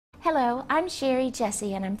Hello, I'm Sherri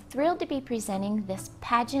Jessee and I'm thrilled to be presenting this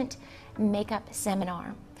pageant makeup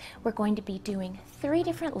seminar. We're going to be doing 3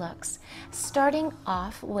 different looks, starting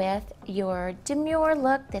off with your demure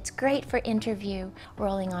look that's great for interview,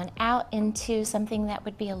 rolling on out into something that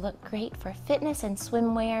would be a look great for fitness and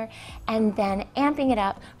swimwear, and then amping it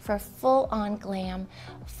up for full-on glam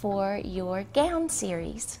for your gown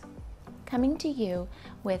series. Coming to you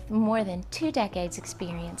with more than 2 decades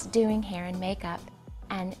experience doing hair and makeup,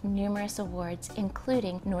 and numerous awards,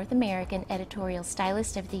 including North American Editorial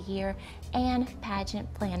Stylist of the Year and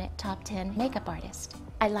Pageant Planet Top 10 Makeup Artist.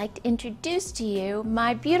 I'd like to introduce to you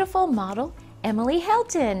my beautiful model, Emily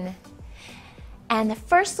Helton. And the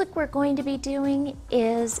first look we're going to be doing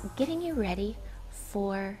is getting you ready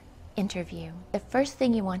for interview. The first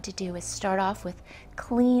thing you want to do is start off with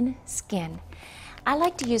clean skin. I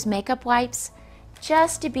like to use makeup wipes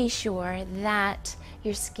just to be sure that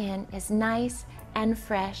your skin is nice and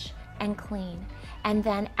fresh and clean. And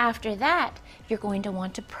then after that, you're going to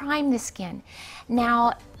want to prime the skin.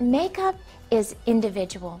 Now, makeup is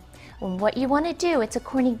individual. What you want to do, it's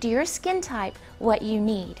according to your skin type, what you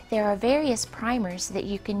need. There are various primers that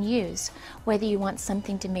you can use, whether you want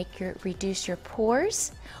something to reduce your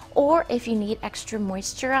pores, or if you need extra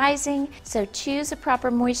moisturizing. So choose a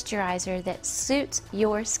proper moisturizer that suits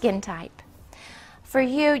your skin type. For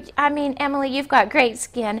you, Emily, you've got great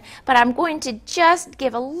skin, but I'm going to just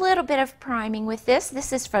give a little bit of priming with this.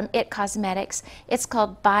 This is from IT Cosmetics. It's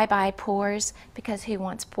called Bye Bye Pores, because who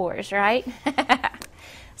wants pores, right?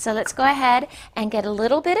 So let's go ahead and get a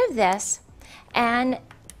little bit of this. And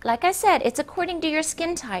like I said, it's according to your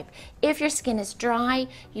skin type. If your skin is dry,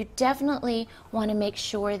 you definitely want to make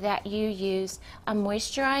sure that you use a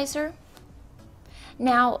moisturizer.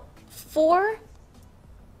 Now, for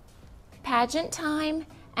pageant time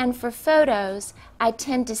and for photos, I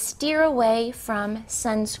tend to steer away from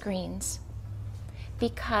sunscreens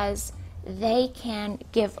because they can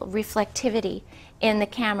give reflectivity in the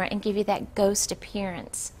camera and give you that ghost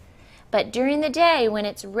appearance. But during the day, when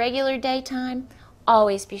it's regular daytime,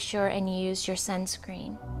 always be sure and use your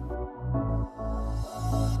sunscreen.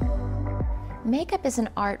 Makeup is an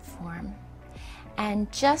art form,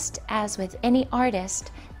 and just as with any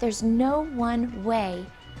artist, there's no one way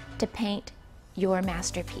to paint your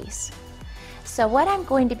masterpiece. So what I'm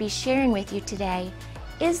going to be sharing with you today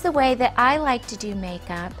is the way that I like to do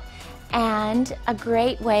makeup, and a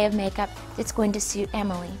great way of makeup that's going to suit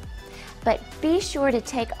Emily. But be sure to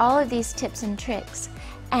take all of these tips and tricks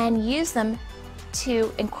and use them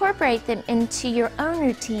to incorporate them into your own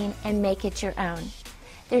routine and make it your own.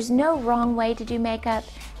 There's no wrong way to do makeup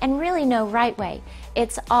and really no right way.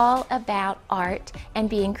 It's all about art and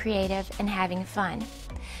being creative and having fun.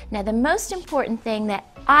 Now, the most important thing that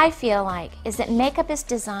I feel like is that makeup is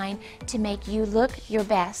designed to make you look your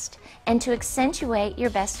best and to accentuate your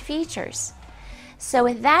best features. So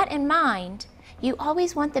with that in mind, you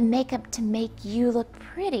always want the makeup to make you look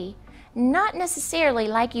pretty, not necessarily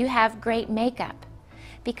like you have great makeup.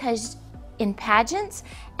 Because in pageants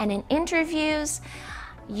and in interviews,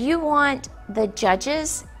 you want the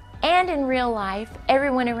judges and in real life,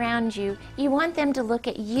 everyone around you, you want them to look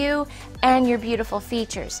at you and your beautiful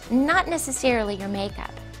features, not necessarily your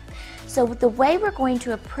makeup. So the way we're going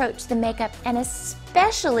to approach the makeup, and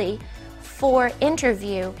especially for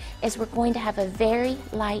interview, is we're going to have a very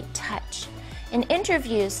light touch. In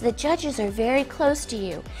interviews, the judges are very close to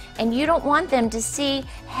you, and you don't want them to see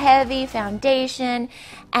heavy foundation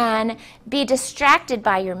and be distracted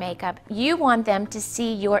by your makeup. You want them to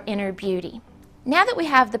see your inner beauty. Now that we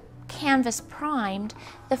have the canvas primed,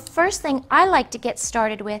 the first thing I like to get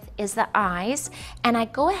started with is the eyes, and I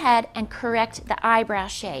go ahead and correct the eyebrow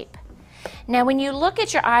shape. Now when you look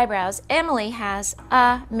at your eyebrows, Emily has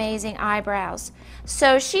amazing eyebrows,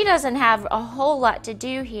 so she doesn't have a whole lot to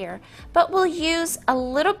do here, but we'll use a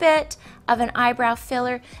little bit of an eyebrow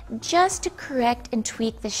filler just to correct and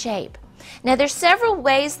tweak the shape. Now there's several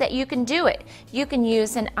ways that you can do it. You can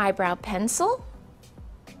use an eyebrow pencil.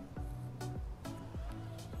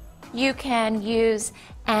 You can use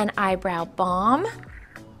an eyebrow balm,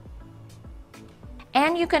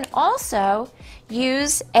 and you can also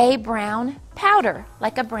use a brown powder,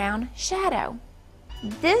 like a brown shadow.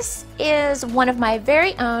 This is one of my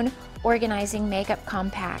very own organizing makeup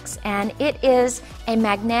compacts, and it is a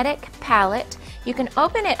magnetic palette. You can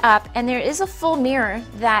open it up, and there is a full mirror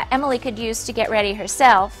that Emily could use to get ready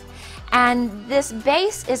herself. And this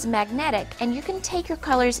base is magnetic, and you can take your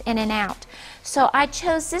colors in and out. So I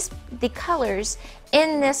chose the colors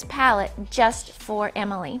in this palette just for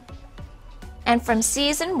Emily. And from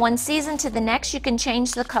one season to the next, you can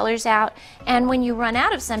change the colors out. And when you run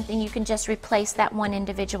out of something, you can just replace that one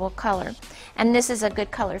individual color. And this is a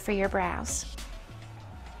good color for your brows.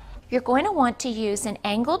 You're going to want to use an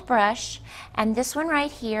angled brush, and this one right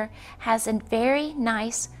here has a very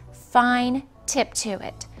nice fine tip to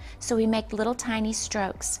it. So we make little tiny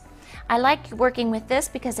strokes. I like working with this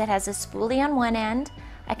because it has a spoolie on one end.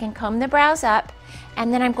 I can comb the brows up,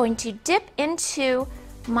 and then I'm going to dip into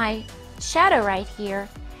my shadow right here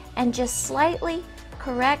and just slightly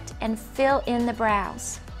correct and fill in the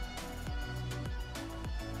brows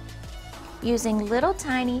using little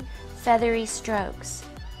tiny feathery strokes.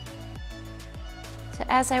 So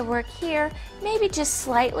as I work here, maybe just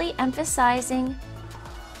slightly emphasizing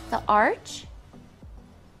the arch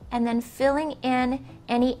and then filling in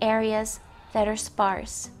any areas that are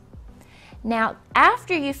sparse. Now,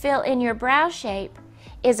 after you fill in your brow shape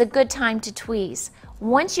is a good time to tweeze.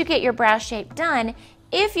 Once you get your brow shape done,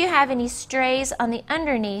 if you have any strays on the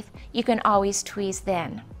underneath, you can always tweeze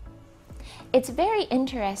then. It's very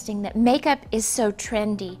interesting that makeup is so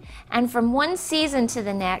trendy, and from one season to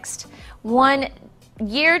the next, one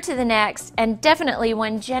year to the next, and definitely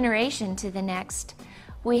one generation to the next,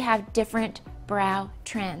 we have different brow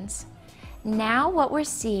trends. Now what we're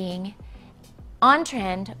seeing on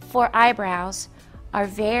trend for eyebrows are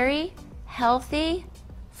very healthy,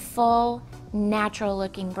 full, natural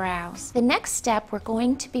looking brows. The next step, we're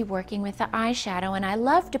going to be working with the eyeshadow, and I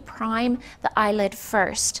love to prime the eyelid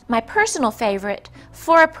first. My personal favorite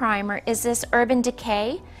for a primer is this Urban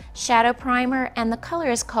Decay shadow primer, and the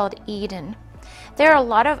color is called Eden. There are a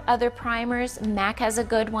lot of other primers. MAC has a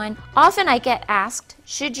good one. Often I get asked,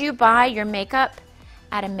 should you buy your makeup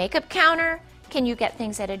at a makeup counter? Can you get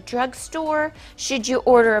things at a drugstore? Should you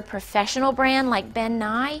order a professional brand like Ben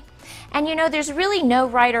Nye? And you know, there's really no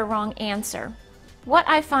right or wrong answer. What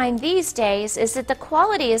I find these days is that the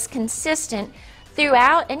quality is consistent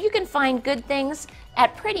throughout, and you can find good things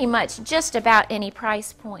at pretty much just about any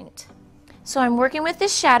price point. So I'm working with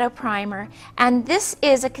this shadow primer, and this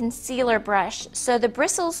is a concealer brush, so the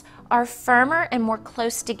bristles are firmer and more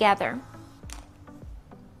close together.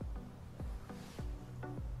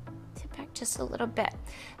 Tip back just a little bit.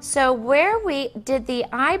 So where we did the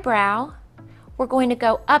eyebrow, we're going to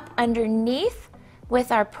go up underneath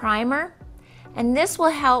with our primer, and this will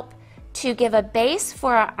help to give a base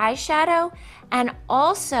for our eyeshadow and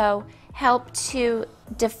also help to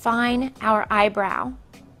define our eyebrow.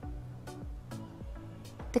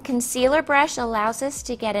 The concealer brush allows us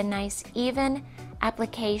to get a nice even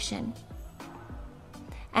application.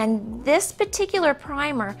 And this particular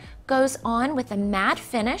primer goes on with a matte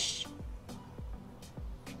finish,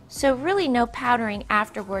 so really no powdering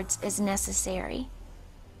afterwards is necessary.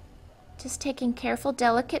 Just taking careful,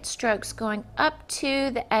 delicate strokes going up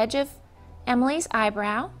to the edge of Emily's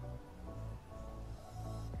eyebrow,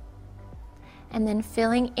 and then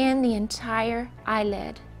filling in the entire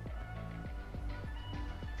eyelid.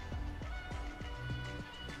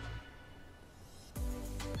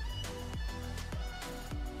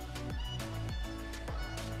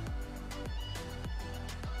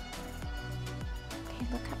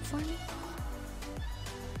 Look up for me.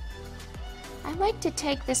 I like to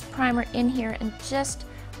take this primer in here and just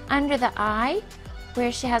under the eye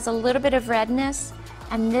where she has a little bit of redness,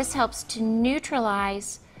 and this helps to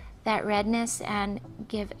neutralize that redness and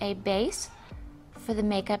give a base for the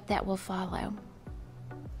makeup that will follow.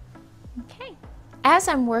 Okay. As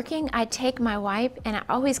I'm working, I take my wipe and I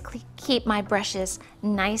always keep my brushes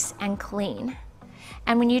nice and clean.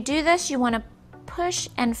 And when you do this, you want to push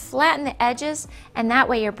and flatten the edges, and that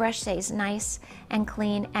way your brush stays nice and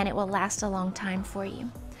clean and it will last a long time for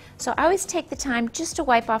you. So I always take the time just to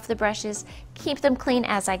wipe off the brushes, keep them clean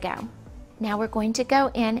as I go. Now we're going to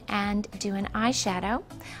go in and do an eyeshadow.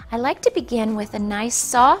 I like to begin with a nice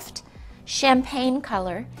soft champagne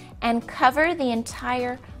color and cover the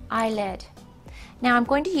entire eyelid. Now I'm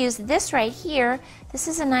going to use this right here. This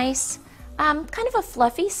is a nice kind of a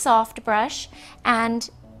fluffy soft brush, and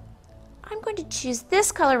I'm going to choose this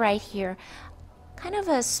color right here. Kind of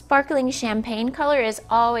a sparkling champagne color is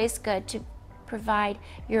always good to provide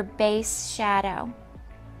your base shadow.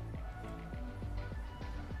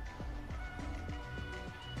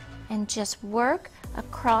 And just work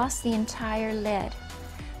across the entire lid.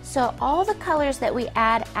 So all the colors that we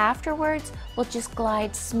add afterwards will just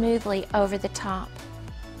glide smoothly over the top.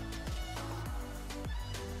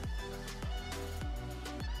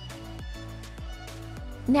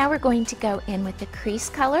 Now we're going to go in with the crease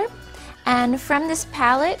color, and from this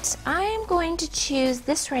palette I am going to choose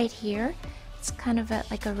this right here. It's kind of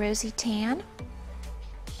like a rosy tan,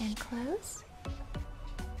 and close.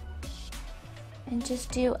 And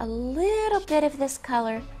just do a little bit of this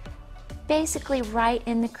color, basically right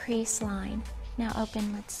in the crease line. Now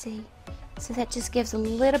open, let's see. So that just gives a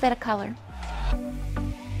little bit of color.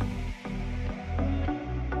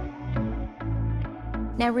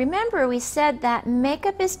 Now remember, we said that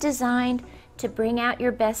makeup is designed to bring out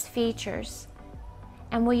your best features.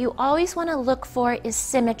 And what you always want to look for is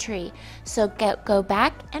symmetry. So go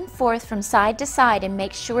back and forth from side to side and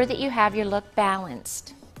make sure that you have your look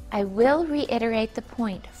balanced. I will reiterate the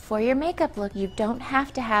point. For your makeup look, you don't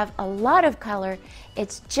have to have a lot of color.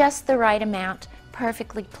 It's just the right amount,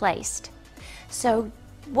 perfectly placed. So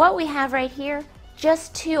what we have right here,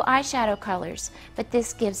 just 2 eyeshadow colors, but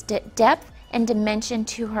this gives depth and dimension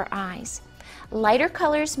to her eyes. Lighter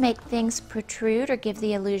colors make things protrude or give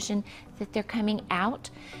the illusion that they're coming out,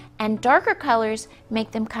 and darker colors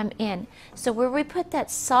make them come in. So where we put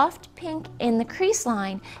that soft pink in the crease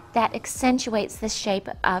line, that accentuates the shape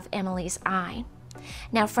of Emily's eye.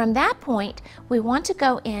 Now from that point, we want to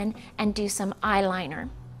go in and do some eyeliner.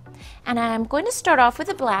 And I'm going to start off with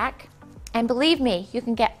a black, and believe me, you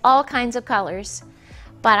can get all kinds of colors,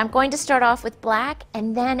 but I'm going to start off with black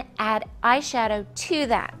and then add eyeshadow to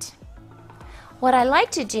that. What I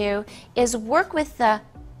like to do is work with the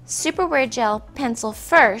Super Wear Gel pencil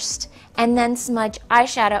first and then smudge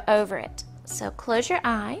eyeshadow over it. So close your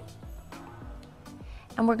eye,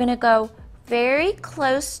 and we're going to go very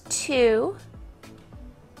close to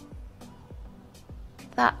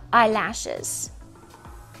the eyelashes.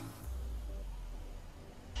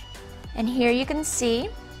 And here you can see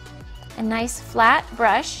a nice flat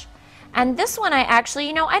brush. And this one I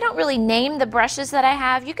actually, I don't really name the brushes that I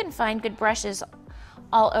have. You can find good brushes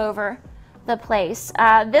all over the place.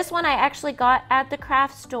 This one I actually got at the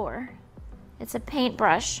craft store. It's a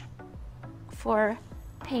paintbrush for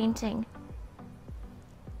painting.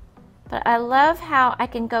 But I love how I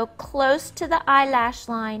can go close to the eyelash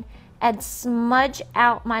line and smudge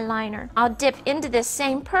out my liner. I'll dip into this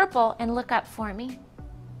same purple and look up for me.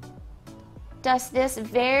 Dust this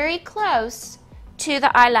very close to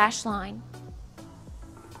the eyelash line.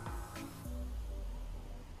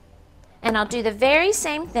 And I'll do the very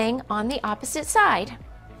same thing on the opposite side.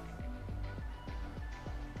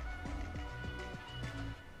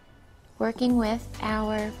 Working with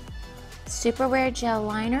our Super Wear Gel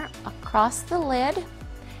liner across the lid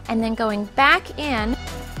and then going back in.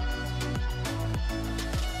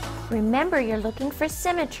 Remember, you're looking for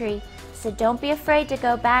symmetry, so don't be afraid to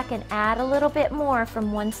go back and add a little bit more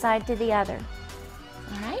from one side to the other.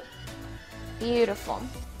 All right? Beautiful.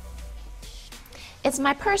 It's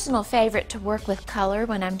my personal favorite to work with color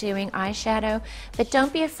when I'm doing eyeshadow, but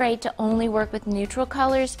don't be afraid to only work with neutral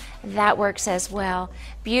colors. That works as well.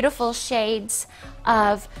 Beautiful shades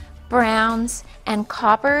of browns and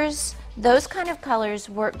coppers, those kind of colors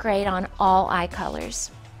work great on all eye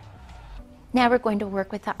colors. Now we're going to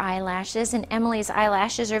work with the eyelashes, and Emily's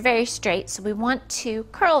eyelashes are very straight, so we want to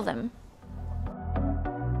curl them.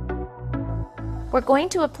 We're going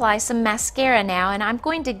to apply some mascara now, and I'm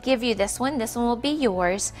going to give you this one. This one will be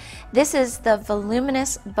yours. This is the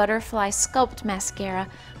Voluminous Butterfly Sculpt Mascara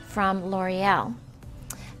from L'Oreal.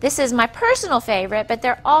 This is my personal favorite, but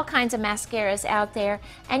there are all kinds of mascaras out there,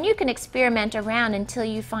 and you can experiment around until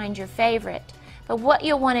you find your favorite. But what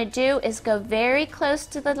you'll want to do is go very close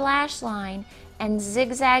to the lash line and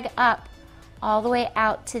zigzag up all the way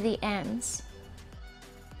out to the ends.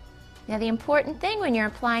 Now the important thing when you're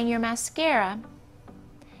applying your mascara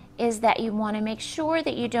is that you want to make sure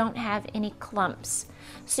that you don't have any clumps.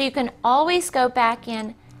 So you can always go back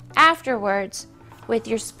in afterwards with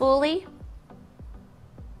your spoolie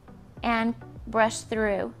and brush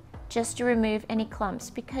through just to remove any clumps,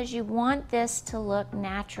 because you want this to look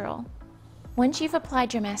natural. Once you've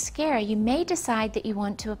applied your mascara, you may decide that you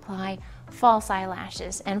want to apply false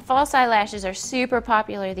eyelashes. And false eyelashes are super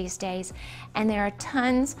popular these days, and there are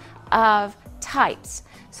tons of types.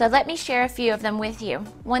 So let me share a few of them with you.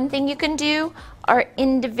 One thing you can do are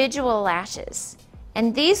individual lashes.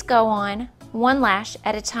 And these go on one lash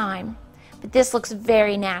at a time, but this looks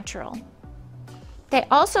very natural. They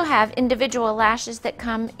also have individual lashes that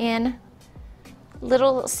come in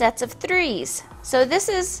little sets of 3s. So this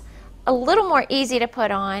is a little more easy to put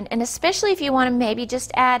on, and especially if you want to maybe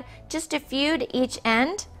just add just a few to each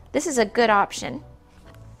end, this is a good option.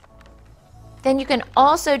 Then you can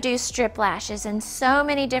also do strip lashes, and so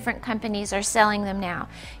many different companies are selling them now.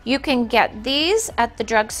 You can get these at the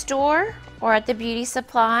drugstore or at the beauty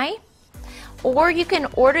supply, or you can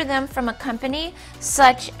order them from a company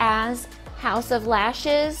such as House of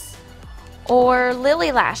Lashes or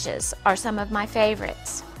Lily Lashes are some of my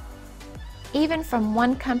favorites. Even from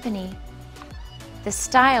one company, the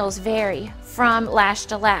styles vary from lash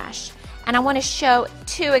to lash. And I want to show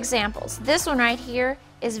two examples. This one right here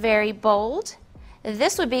is very bold.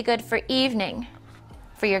 This would be good for evening,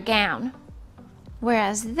 for your gown.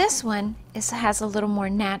 Whereas this one has a little more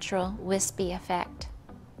natural, wispy effect.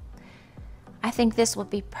 I think this will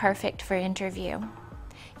be perfect for interview.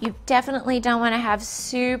 You definitely don't want to have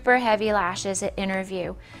super heavy lashes at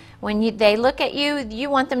interview. When they look at you,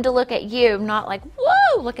 you want them to look at you, not like,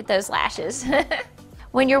 whoa, look at those lashes.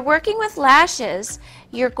 When you're working with lashes,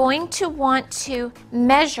 you're going to want to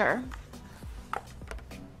measure,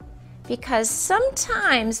 because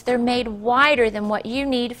sometimes they're made wider than what you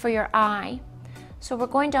need for your eye. So we're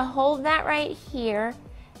going to hold that right here,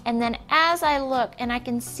 and then as I look, and I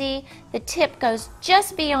can see the tip goes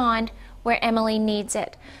just beyond where Emily needs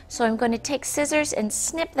it. So I'm going to take scissors and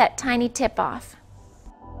snip that tiny tip off.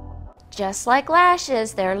 Just like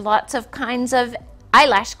lashes, there are lots of kinds of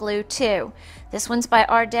eyelash glue too. This one's by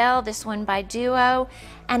Ardell, this one by Duo,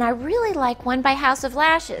 and I really like one by House of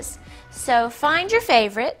Lashes. So find your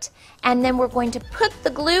favorite, and then we're going to put the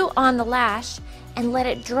glue on the lash and let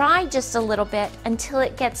it dry just a little bit until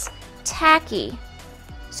it gets tacky,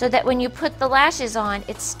 so that when you put the lashes on,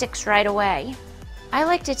 it sticks right away. I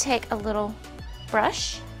like to take a little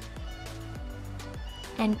brush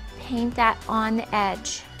and paint that on the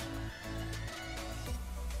edge.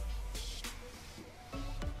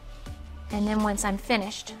 And then once I'm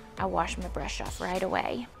finished, I wash my brush off right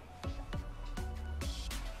away.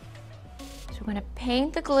 So we're going to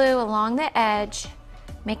paint the glue along the edge,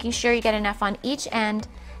 making sure you get enough on each end,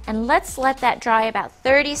 and let's let that dry about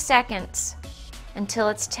 30 seconds until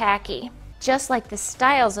it's tacky. Just like the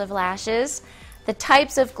styles of lashes, the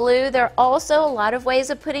types of glue, there are also a lot of ways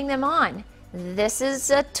of putting them on. This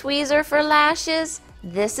is a tweezer for lashes,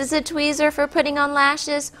 this is a tweezer for putting on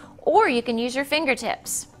lashes, or you can use your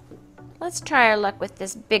fingertips. Let's try our luck with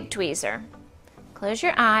this big tweezer. Close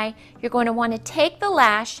your eye. You're going to want to take the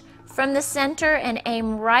lash from the center and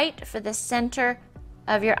aim right for the center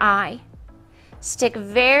of your eye. Stick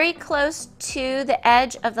very close to the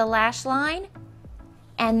edge of the lash line,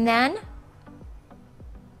 and then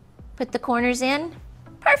put the corners in.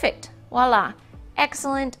 Perfect. Voila.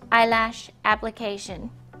 Excellent eyelash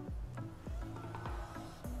application.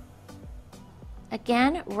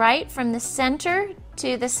 Again, right from the center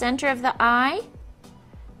to the center of the eye,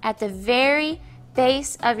 at the very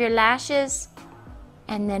base of your lashes,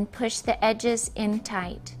 and then push the edges in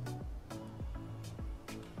tight.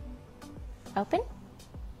 Open.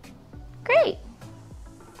 Great.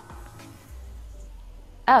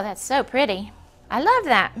 Oh, that's so pretty. I love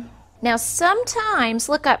that. Now sometimes,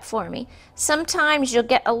 look up for me, sometimes you'll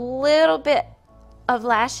get a little bit of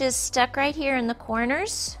lashes stuck right here in the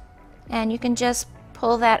corners, and you can just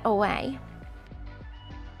pull that away.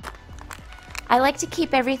 I like to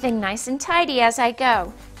keep everything nice and tidy as I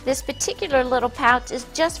go. This particular little pouch is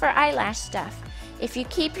just for eyelash stuff. If you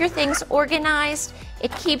keep your things organized,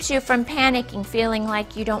 it keeps you from panicking, feeling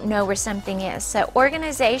like you don't know where something is. So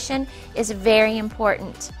organization is very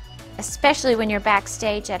important, especially when you're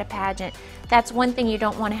backstage at a pageant. That's one thing you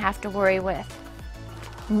don't want to have to worry with.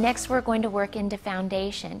 Next, we're going to work into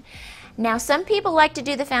foundation. Now, some people like to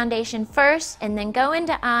do the foundation first and then go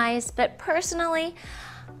into eyes, but personally,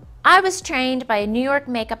 I was trained by a New York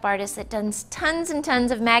makeup artist that does tons and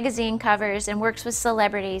tons of magazine covers and works with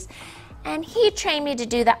celebrities, and he trained me to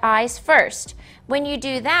do the eyes first. When you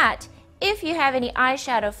do that, if you have any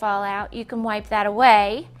eyeshadow fallout, you can wipe that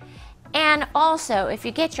away. And also, if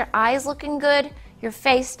you get your eyes looking good, your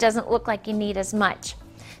face doesn't look like you need as much.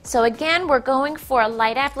 So again, we're going for a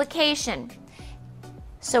light application.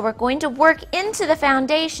 So we're going to work into the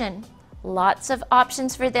foundation. Lots of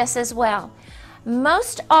options for this as well.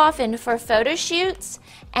 Most often for photo shoots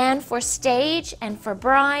and for stage and for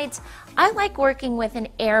brides, I like working with an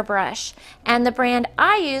airbrush, and the brand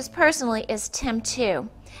I use personally is Tim 2,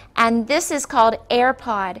 and this is called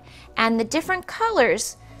AirPod, and the different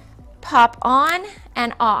colors pop on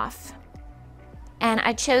and off, and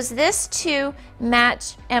I chose this to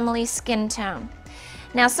match Emily's skin tone.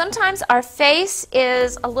 Now sometimes our face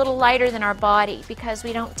is a little lighter than our body because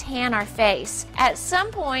we don't tan our face. At some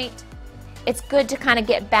point it's good to kind of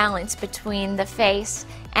get balance between the face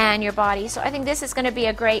and your body. So I think this is going to be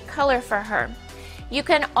a great color for her. You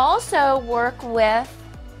can also work with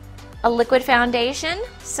a liquid foundation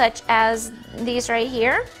such as these right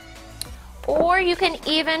here, or you can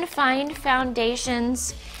even find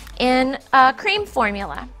foundations in a cream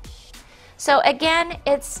formula. So again,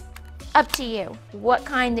 it's up to you what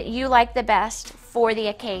kind that you like the best for the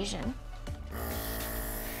occasion.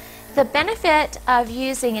 The benefit of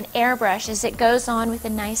using an airbrush is it goes on with a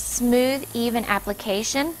nice smooth, even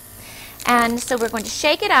application. And so we're going to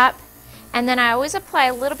shake it up, and then I always apply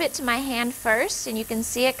a little bit to my hand first, and you can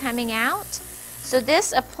see it coming out. So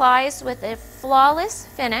this applies with a flawless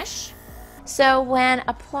finish. So when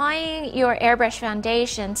applying your airbrush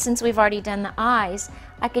foundation, since we've already done the eyes,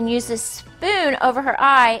 I can use this spoon over her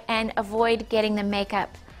eye and avoid getting the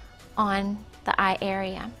makeup on the eye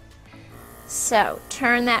area. So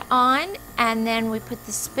turn that on, and then we put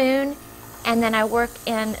the spoon, and then I work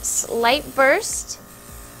in slight bursts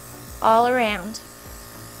all around.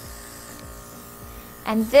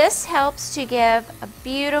 And this helps to give a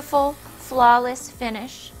beautiful, flawless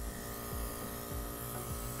finish.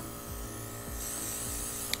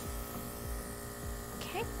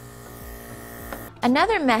 Okay.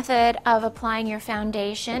 Another method of applying your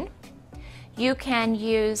foundation, you can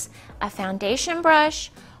use a foundation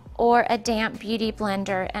brush or a damp beauty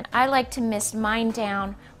blender, and I like to mist mine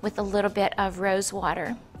down with a little bit of rose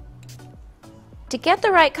water. To get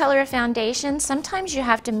the right color of foundation, sometimes you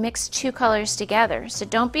have to mix two colors together, so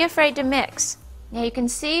don't be afraid to mix. Now you can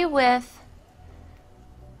see with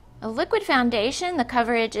a liquid foundation, the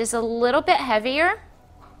coverage is a little bit heavier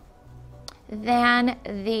than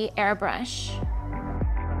the airbrush,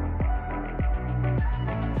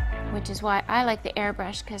 which is why I like the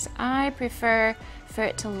airbrush, because I prefer for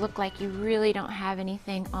it to look like you really don't have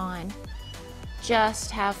anything on,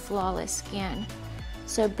 just have flawless skin.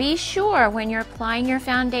 So be sure when you're applying your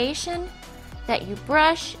foundation that you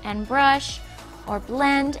brush and brush, or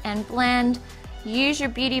blend and blend. Use your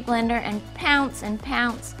beauty blender and pounce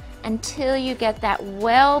until you get that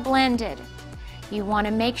well blended. You want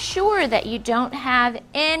to make sure that you don't have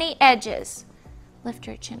any edges. Lift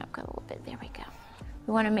your chin up a little bit, there we go.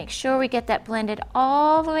 We want to make sure we get that blended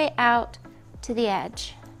all the way out to the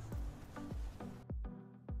edge.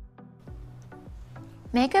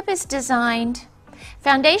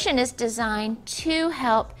 Foundation is designed to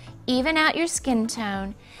help even out your skin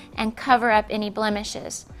tone and cover up any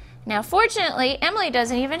blemishes. Now fortunately, Emily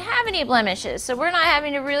doesn't even have any blemishes, so we're not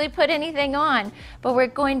having to really put anything on, but we're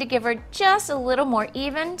going to give her just a little more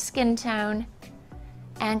even skin tone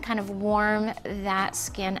and kind of warm that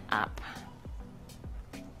skin up.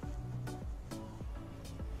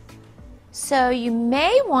 So you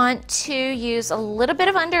may want to use a little bit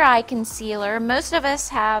of under eye concealer. Most of us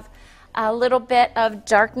have a little bit of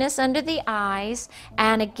darkness under the eyes,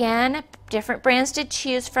 and again, different brands to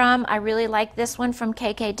choose from. I really like this one from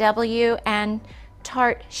KKW, and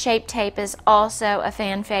Tarte Shape Tape is also a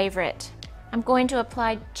fan favorite. I'm going to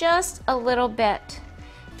apply just a little bit,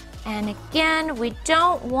 and again, we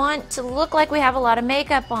don't want to look like we have a lot of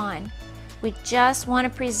makeup on. We just want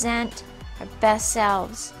to present our best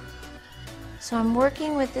selves. So I'm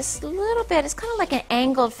working with this little bit, it's kind of like an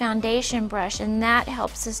angled foundation brush, and that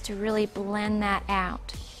helps us to really blend that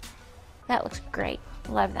out. That looks great,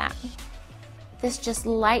 love that. This just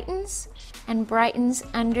lightens and brightens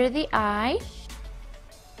under the eye.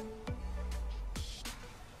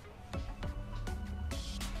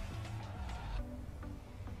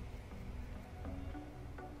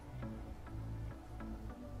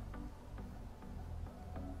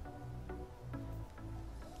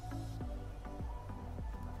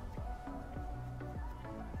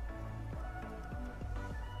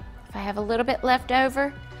 If I have a little bit left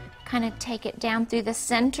over, kind of take it down through the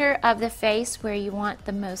center of the face where you want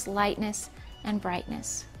the most lightness and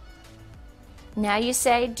brightness. Now you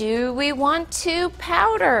say, do we want to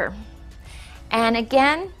powder? And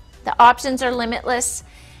again, the options are limitless.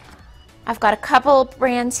 I've got a couple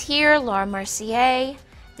brands here, Laura Mercier.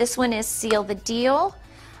 This one is Seal the Deal.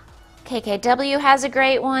 KKW has a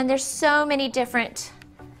great one. There's so many different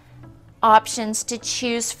options to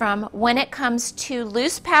choose from when it comes to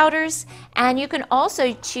loose powders, and you can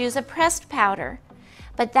also choose a pressed powder,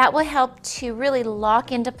 but that will help to really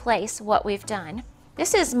lock into place what we've done.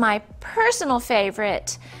 This is my personal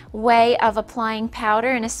favorite way of applying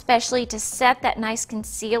powder, and especially to set that nice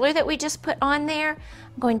concealer that we just put on there.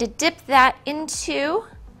 I'm going to dip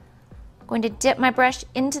my brush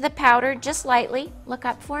into the powder just lightly. Look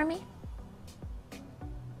up for me.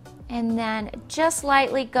 And then just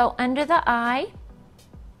lightly go under the eye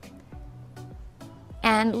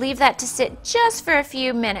and leave that to sit just for a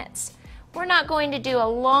few minutes. We're not going to do a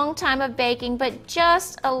long time of baking, but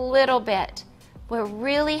just a little bit will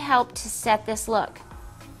really help to set this look.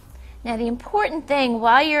 Now the important thing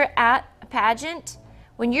while you're at a pageant,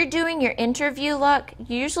 when you're doing your interview look,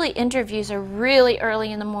 usually interviews are really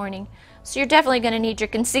early in the morning, so you're definitely going to need your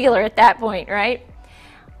concealer at that point, right?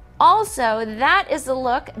 Also, that is the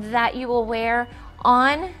look that you will wear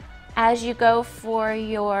on as you go for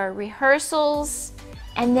your rehearsals,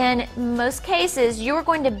 and then in most cases you're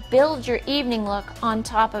going to build your evening look on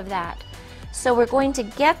top of that. So we're going to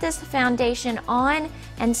get this foundation on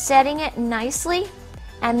and setting it nicely,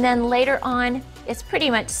 and then later on it's pretty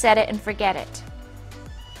much set it and forget it.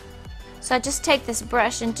 So I just take this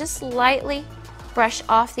brush and just lightly brush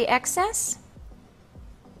off the excess.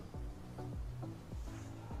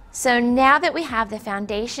 So now that we have the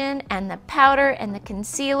foundation and the powder and the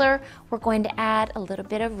concealer, we're going to add a little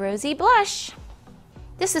bit of rosy blush.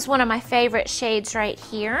 This is one of my favorite shades right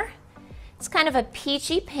here. It's kind of a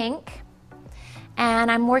peachy pink,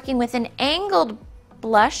 and I'm working with an angled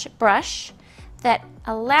blush brush that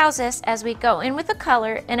allows us, as we go in with the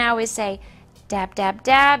color, and I always say dab, dab,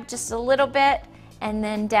 dab, just a little bit, and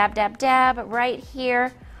then dab, dab, dab right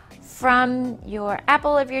here from your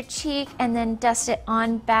apple of your cheek, and then dust it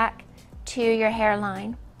on back to your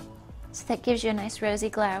hairline. So that gives you a nice rosy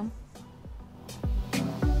glow.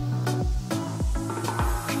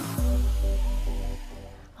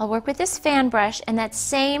 I'll work with this fan brush and that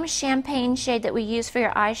same champagne shade that we use for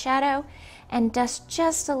your eyeshadow, and dust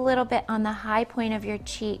just a little bit on the high point of your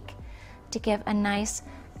cheek to give a nice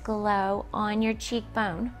glow on your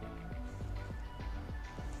cheekbone.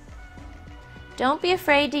 Don't be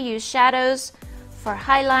afraid to use shadows for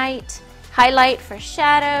highlight, highlight for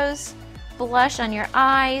shadows, blush on your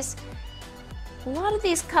eyes. A lot of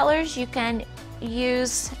these colors you can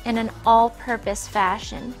use in an all-purpose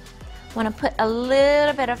fashion. Want to put a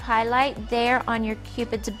little bit of highlight there on your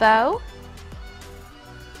Cupid's bow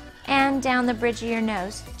and down the bridge of your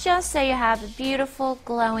nose, just so you have a beautiful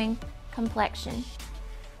glowing complexion.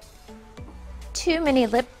 Too many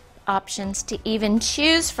lip options to even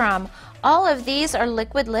choose from. All of these are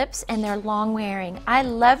liquid lips and they're long wearing. I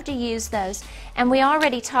love to use those, and we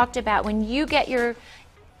already talked about when you get your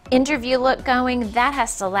interview look going, that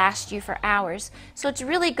has to last you for hours. So it's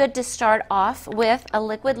really good to start off with a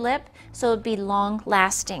liquid lip so it would be long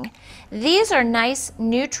lasting. These are nice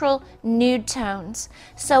neutral nude tones.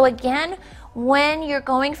 So again, when you're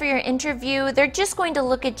going for your interview, they're just going to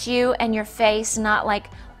look at you and your face, not like,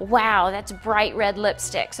 wow, that's bright red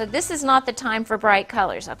lipstick. So this is not the time for bright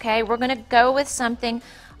colors, okay? We're gonna go with something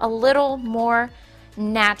a little more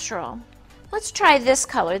natural. Let's try this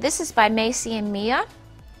color. This is by Macy and Mia.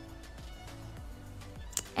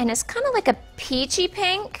 And it's kind of like a peachy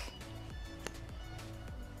pink.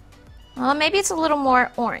 Well, maybe it's a little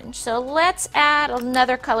more orange. So let's add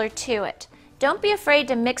another color to it. Don't be afraid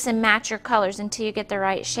to mix and match your colors until you get the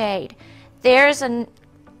right shade. There's a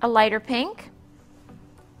lighter pink.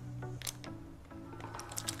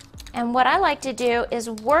 And what I like to do is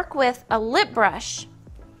work with a lip brush,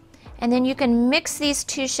 and then you can mix these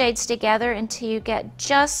two shades together until you get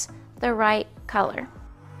just the right color.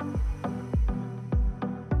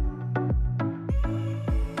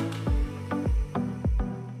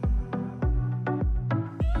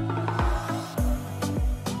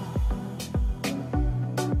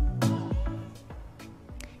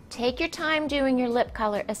 Take your time doing your lip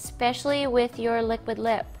color, especially with your liquid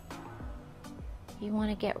lip. You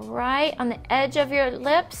want to get right on the edge of your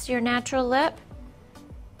lips, your natural lip,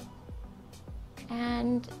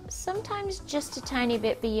 and sometimes just a tiny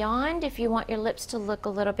bit beyond if you want your lips to look a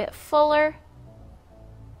little bit fuller.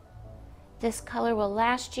 This color will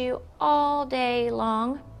last you all day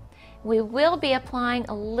long. We will be applying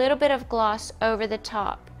a little bit of gloss over the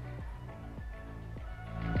top.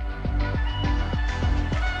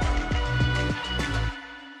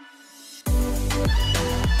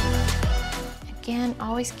 Again,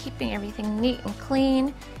 always keeping everything neat and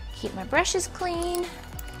clean. Keep my brushes clean.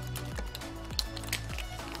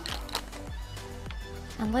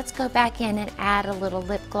 And let's go back in and add a little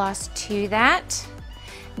lip gloss to that.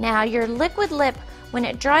 Now your liquid lip, when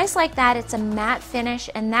it dries like that, it's a matte finish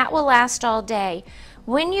and that will last all day.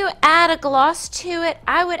 When you add a gloss to it,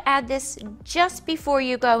 I would add this just before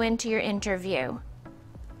you go into your interview,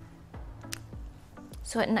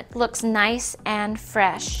 so it looks nice and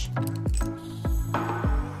fresh.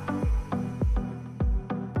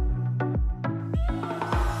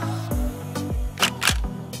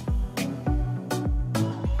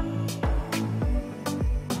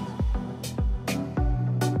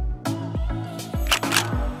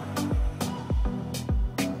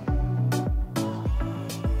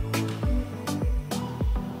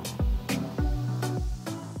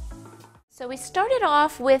 So we started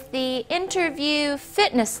off with the interview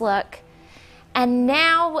fitness look, and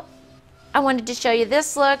now I wanted to show you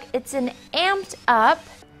this look. It's an amped up.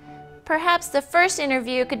 Perhaps the first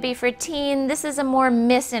interview could be for a teen. This is a more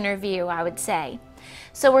Miss interview, I would say.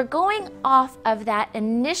 So we're going off of that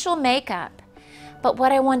initial makeup. But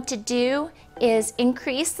what I want to do is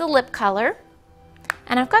increase the lip color.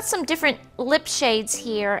 And I've got some different lip shades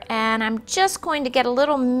here, and I'm just going to get a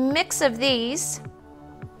little mix of these,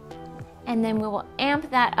 and then we will amp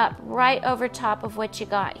that up right over top of what you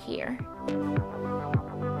got here.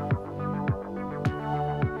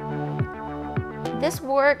 This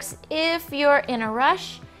works if you're in a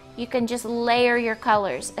rush. You can just layer your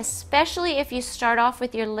colors, especially if you start off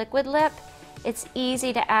with your liquid lip. It's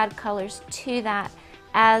easy to add colors to that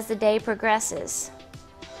as the day progresses.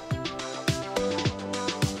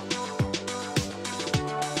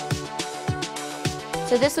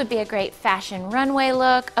 So this would be a great fashion runway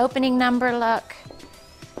look, opening number look.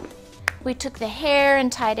 We took the hair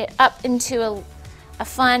and tied it up into a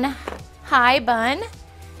fun high bun.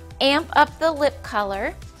 Amp up the lip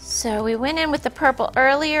color. So we went in with the purple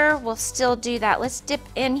earlier. We'll still do that. Let's dip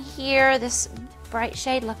in here, this bright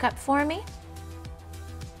shade. Look up for me.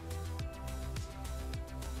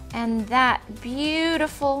 And that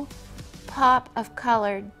beautiful pop of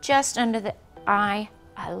color just under the eye.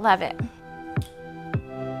 I love it.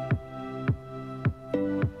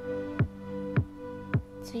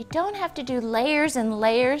 So you don't have to do layers and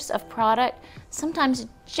layers of product. Sometimes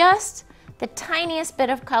just the tiniest bit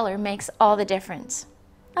of color makes all the difference.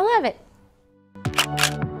 I love it.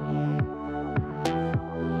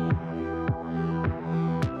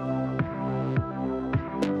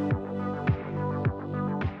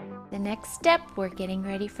 The next step, we're getting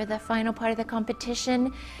ready for the final part of the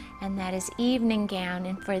competition, and that is evening gown.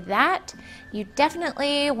 And for that, you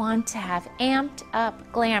definitely want to have amped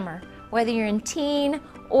up glamour. Whether you're in teen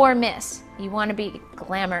or miss, you want to be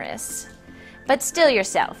glamorous, but still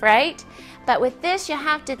yourself, right? But with this, you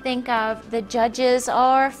have to think of the judges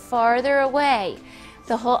are farther away.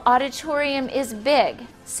 The whole auditorium is big,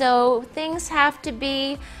 so things have to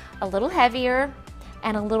be a little heavier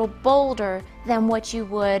and a little bolder than what you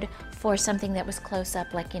would for something that was close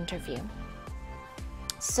up like interview.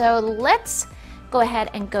 So let's go ahead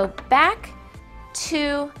and go back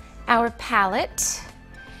to our palette,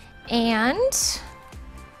 and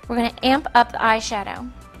we're going to amp up the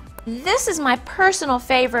eyeshadow. This is my personal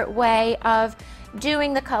favorite way of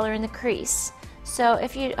doing the color in the crease. So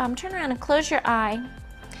if you turn around and close your eye,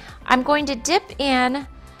 I'm going to dip in.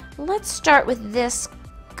 Let's start with this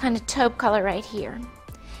kind of taupe color right here.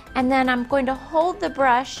 And then I'm going to hold the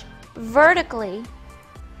brush vertically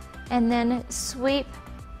and then sweep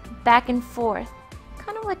back and forth,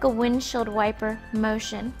 kind of like a windshield wiper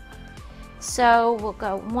motion. So we'll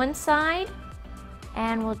go one side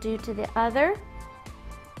and we'll do to the other.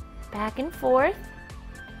 Back and forth.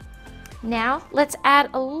 Now let's add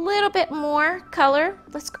a little bit more color.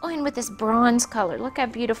 Let's go in with this bronze color. Look how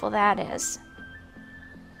beautiful that is.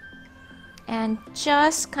 And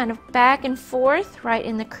just kind of back and forth right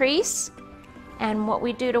in the crease. And what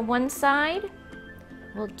we do to one side,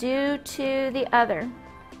 we'll do to the other.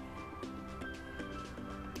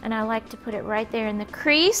 And I like to put it right there in the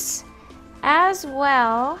crease, as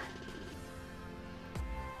well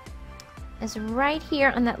is right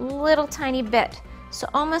here on that little tiny bit. So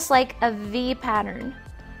almost like a V pattern.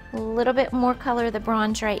 A little bit more color of the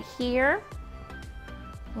bronze right here.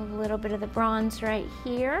 A little bit of the bronze right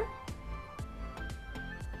here.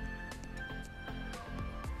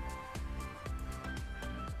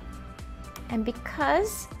 And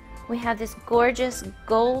because we have this gorgeous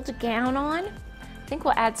gold gown on, I think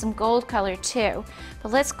we'll add some gold color too.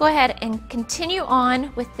 But let's go ahead and continue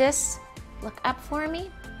on with this. Look up for me.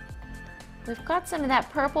 We've got some of that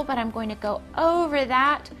purple, but I'm going to go over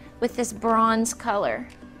that with this bronze color.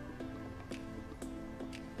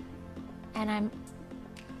 And I'm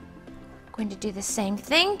going to do the same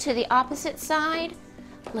thing to the opposite side.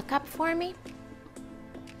 Look up for me.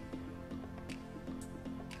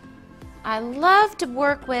 I love to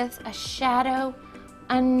work with a shadow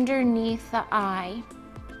underneath the eye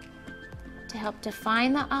to help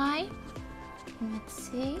define the eye. Let's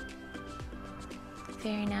see.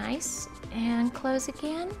 Very nice. And close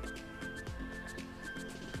again.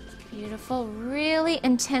 Beautiful. Really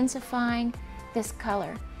intensifying this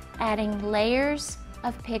color, adding layers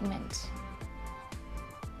of pigment.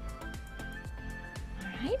 All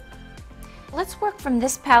right. Let's work from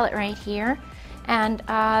this palette right here. And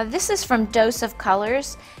this is from Dose of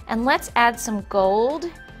Colors. And let's add some gold.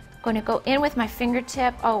 I'm going to go in with my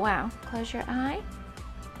fingertip. Oh, wow. Close your eye.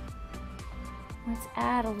 Let's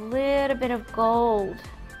add a little bit of gold.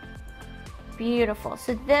 Beautiful.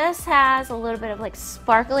 So this has a little bit of like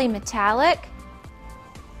sparkly metallic.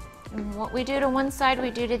 And what we do to one side,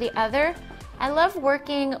 we do to the other. I love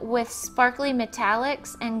working with sparkly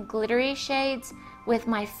metallics and glittery shades with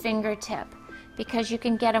my fingertip because you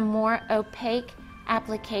can get a more opaque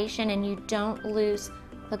application and you don't lose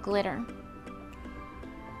the glitter.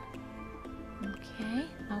 Okay,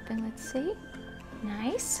 open, let's see.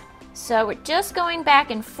 Nice. So we're just going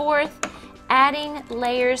back and forth, adding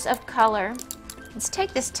layers of color. Let's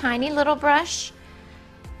take this tiny little brush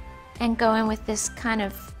and go in with this kind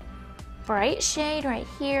of bright shade right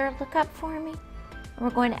here. Look up for me.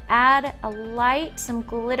 We're going to add a light, some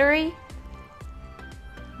glittery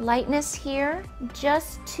lightness here,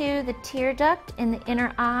 just to the tear duct in the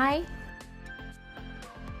inner eye.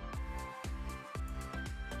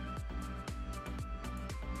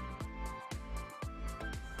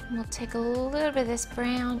 We'll take a little bit of this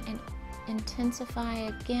brown and intensify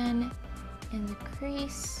again in the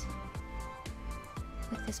crease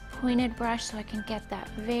with this pointed brush so I can get that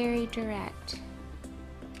very direct.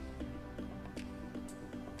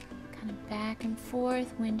 Kind of back and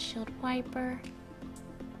forth, windshield wiper.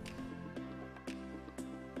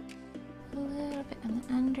 A little bit on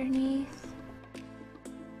the underneath.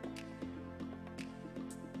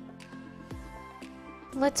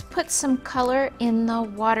 Let's put some color in the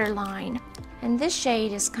waterline. And this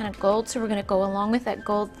shade is kind of gold, so we're going to go along with that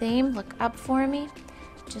gold theme. Look up for me.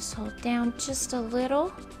 Just hold down just a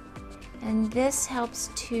little. And this helps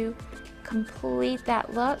to complete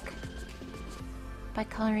that look by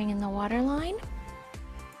coloring in the waterline.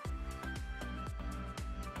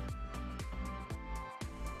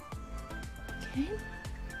 Okay.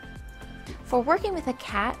 For working with a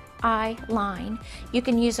cat eye line, you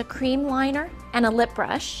can use a cream liner and a lip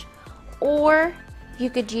brush, or you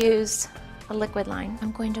could use a liquid line.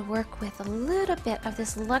 I'm going to work with a little bit of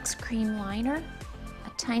this Luxe Cream Liner, a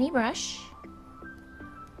tiny brush,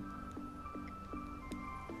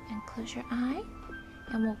 and close your eye,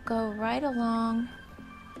 and we'll go right along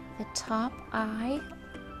the top eye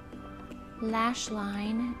lash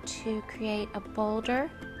line to create a bolder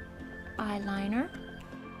eyeliner.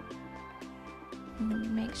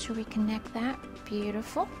 And make sure we connect that.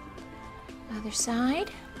 Beautiful. Other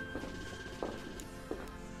side.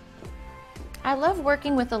 I love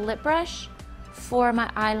working with a lip brush for my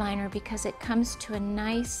eyeliner because it comes to a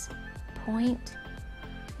nice point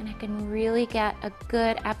and I can really get a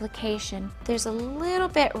good application. There's a little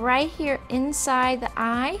bit right here inside the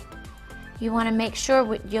eye. You want to make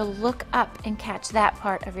sure you'll look up and catch that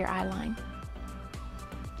part of your eyeline.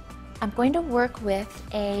 I'm going to work with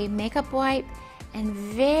a makeup wipe and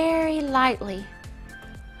very lightly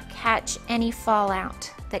catch any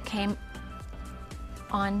fallout that came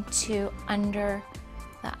onto under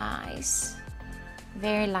the eyes,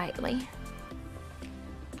 very lightly.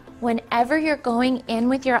 Whenever you're going in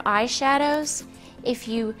with your eyeshadows, if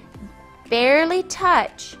you barely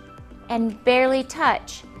touch and barely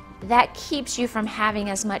touch, that keeps you from having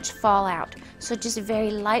as much fallout. So just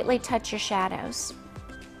very lightly touch your shadows.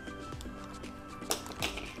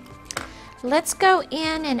 Let's go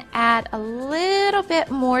in and add a little bit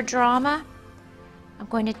more drama. I'm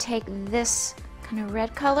going to take this kind of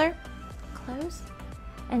red color, close,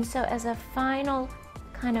 and so as a final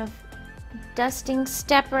kind of dusting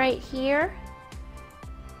step right here,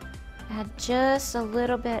 add just a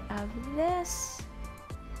little bit of this.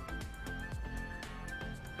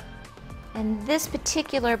 And this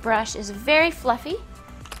particular brush is very fluffy,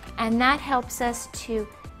 and that helps us to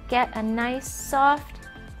get a nice soft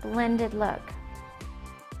blended look.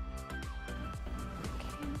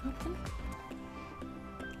 Okay, open.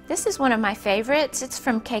 This is one of my favorites. It's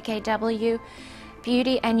from KKW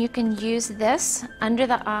Beauty, and you can use this under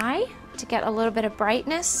the eye to get a little bit of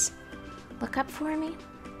brightness. Look up for me.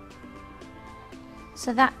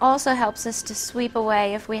 So that also helps us to sweep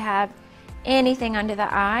away if we have anything under the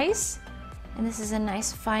eyes. And this is a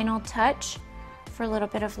nice final touch for a little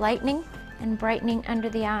bit of lightening and brightening under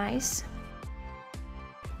the eyes.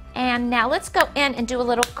 And now let's go in and do a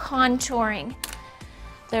little contouring.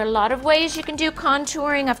 There are a lot of ways you can do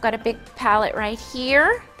contouring. I've got a big palette right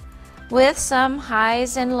here with some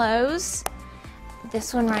highs and lows.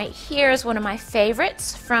 This one right here is one of my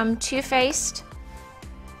favorites from Too Faced.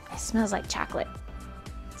 It smells like chocolate.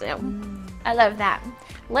 So I love that.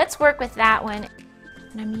 Let's work with that one.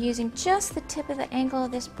 And I'm using just the tip of the angle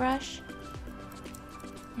of this brush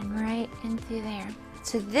and right in through there.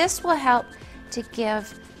 So this will help to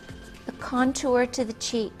give the contour to the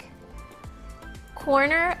cheek.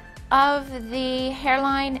 Corner of the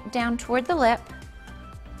hairline down toward the lip.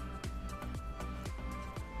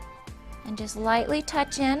 And just lightly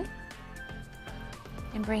touch in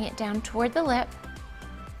and bring it down toward the lip.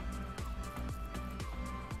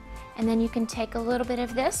 And then you can take a little bit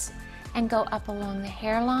of this and go up along the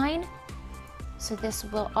hairline. So this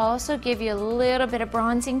will also give you a little bit of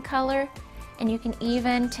bronzing color and you can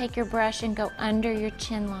even take your brush and go under your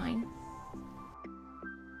chin line.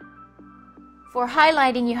 For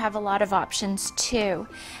highlighting, you have a lot of options too.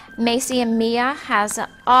 Macy and Mia has an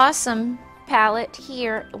awesome palette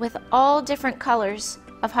here with all different colors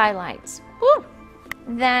of highlights. Woo!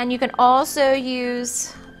 Then you can also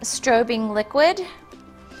use a strobing liquid.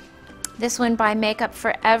 This one by Makeup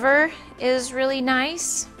Forever is really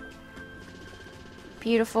nice.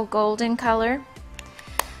 Beautiful golden color.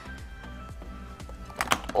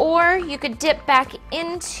 Or you could dip back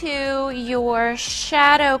into your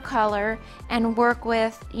shadow color and work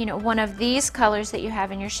with, one of these colors that you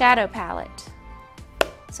have in your shadow palette.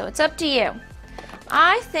 So it's up to you.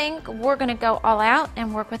 I think we're gonna go all out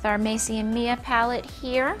and work with our Macy and Mia palette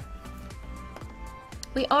here.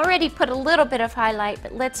 We already put a little bit of highlight,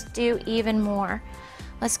 but let's do even more.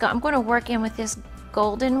 Let's go. I'm gonna work in with this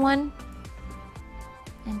golden one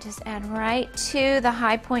and just add right to the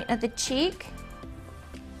high point of the cheek.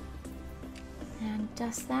 And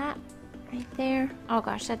dust that right there. Oh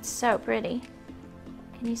gosh, that's so pretty.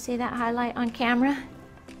 Can you see that highlight on camera?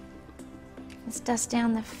 Let's dust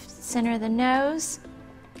down the center of the nose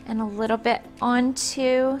and a little bit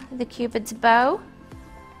onto the Cupid's bow.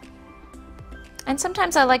 And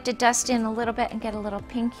sometimes I like to dust in a little bit and get a little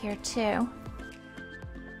pink here too.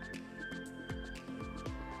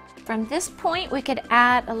 From this point, we could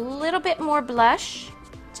add a little bit more blush,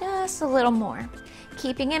 just a little more,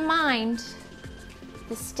 keeping in mind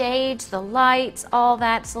the stage, the lights, all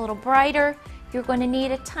that's a little brighter. You're going to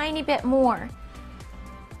need a tiny bit more.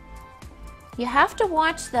 You have to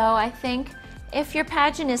watch though, I think, if your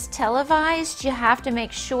pageant is televised, you have to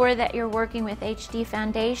make sure that you're working with HD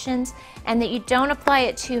foundations and that you don't apply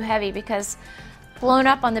it too heavy, because blown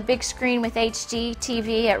up on the big screen with HD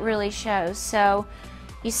TV, it really shows. So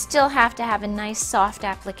you still have to have a nice soft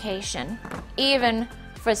application, even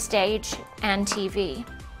for stage and TV.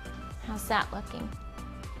 How's that looking?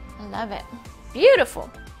 I love it.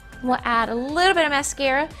 Beautiful. We'll add a little bit of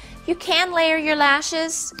mascara. You can layer your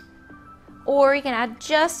lashes, or you can add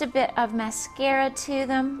just a bit of mascara to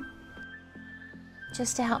them,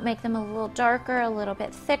 just to help make them a little darker, a little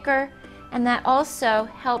bit thicker. And that also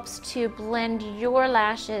helps to blend your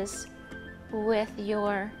lashes with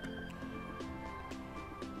your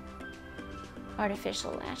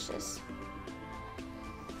artificial lashes.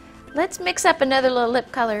 Let's mix up another little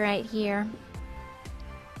lip color right here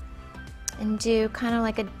and do kind of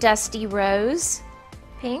like a dusty rose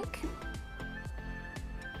pink.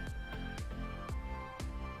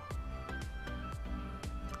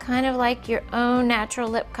 Kind of like your own natural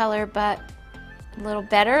lip color, but a little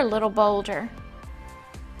better, a little bolder.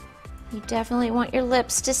 You definitely want your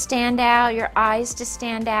lips to stand out, your eyes to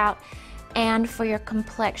stand out, and for your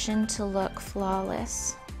complexion to look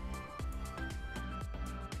flawless.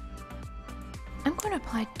 I'm going to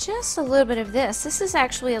apply just a little bit of this. This is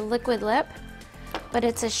actually a liquid lip, but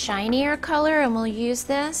it's a shinier color, and we'll use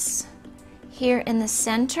this here in the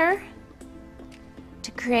center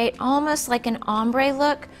to create almost like an ombre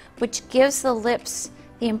look, which gives the lips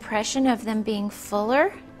the impression of them being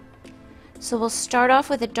fuller. So we'll start off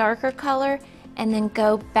with a darker color and then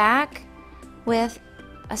go back with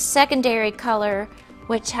a secondary color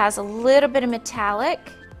which has a little bit of metallic.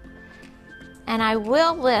 And I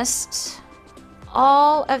will list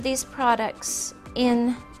all of these products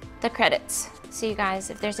in the credits. So you guys,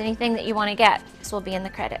 if there's anything that you want to get, this will be in the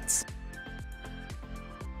credits.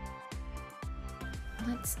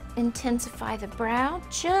 Let's intensify the brow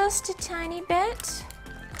just a tiny bit.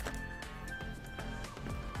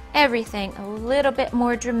 Everything a little bit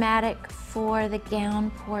more dramatic for the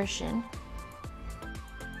gown portion.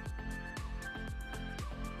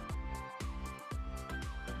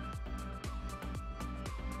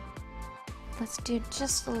 Let's do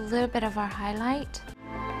just a little bit of our highlight.